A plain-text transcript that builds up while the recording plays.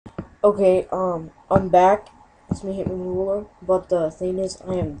Okay, I'm back. It's me, Hitman Ruler. But the thing is,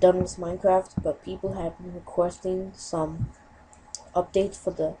 I am done with Minecraft, but people have been requesting some updates for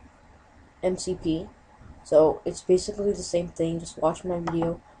the MCP. So, it's basically the same thing, just watch my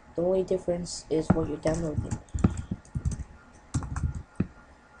video. The only difference is what you're downloading.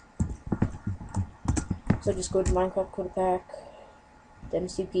 So just go to Minecraft Code Pack, the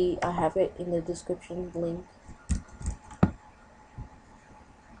MCP, I have it in the description link.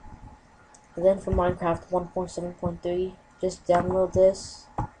 And then for Minecraft 1.7.3, just download this.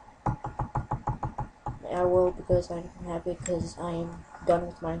 I will because I'm happy because I am done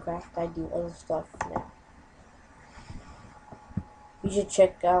with Minecraft. I do other stuff now. You should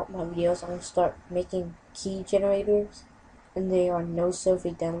check out my videos. I'm going to start making key generators, and they are no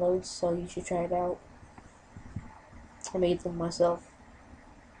survey downloads, so you should try it out. I made them myself.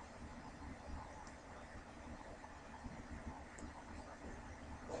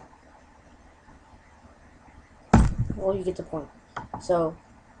 Well, you get the point. So,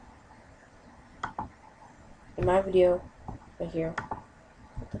 in my video, right here,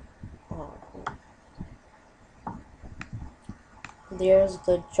 there's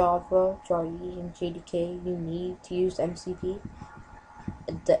the Java, JARE, and JDK you need to use MCP.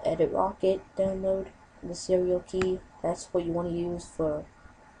 The Edit Rocket download, the serial key, that's what you want to use for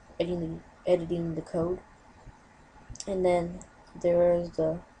editing the code. And then there is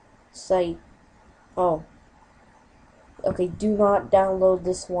the site. Oh, okay, do not download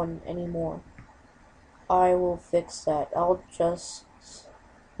this one anymore. I will fix that. I'll just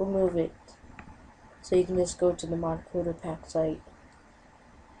remove it. So you can just go to the Mod Coder Pack site.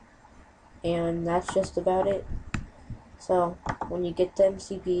 And that's just about it. So, when you get the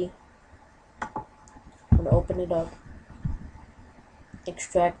MCP, I'm going to open it up,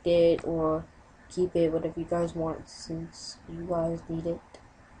 extract it, or keep it, whatever you guys want, since you guys need it.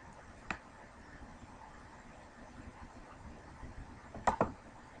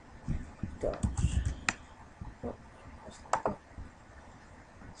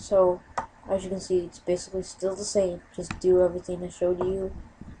 So, as you can see, it's basically still the same. Just do everything I showed you.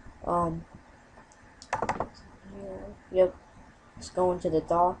 Yep. Let's go into the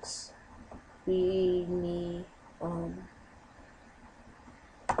docs. We need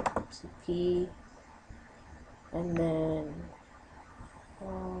CP, and then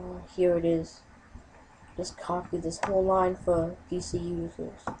here it is. Just copy this whole line for PC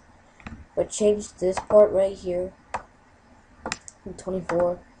users, but change this part right here from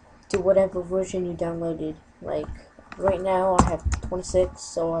 24 to whatever version you downloaded. Like right now I have 26,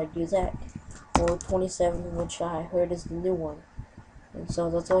 so I do that, or 27, which I heard is the new one. And so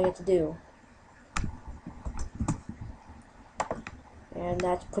that's all you have to do. And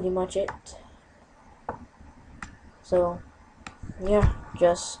that's pretty much it. So, yeah,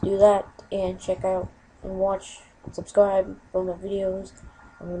 just do that and check out and watch and subscribe for my videos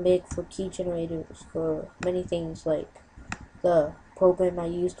I'm gonna make for key generators for many things, like the program I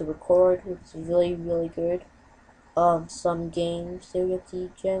use to record, which is really, really good. Some games, serial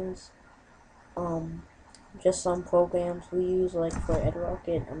key gens, just some programs we use, like for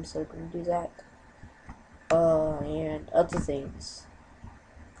EdRocket, I'm still gonna do that. And other things.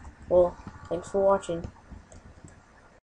 Well, thanks for watching.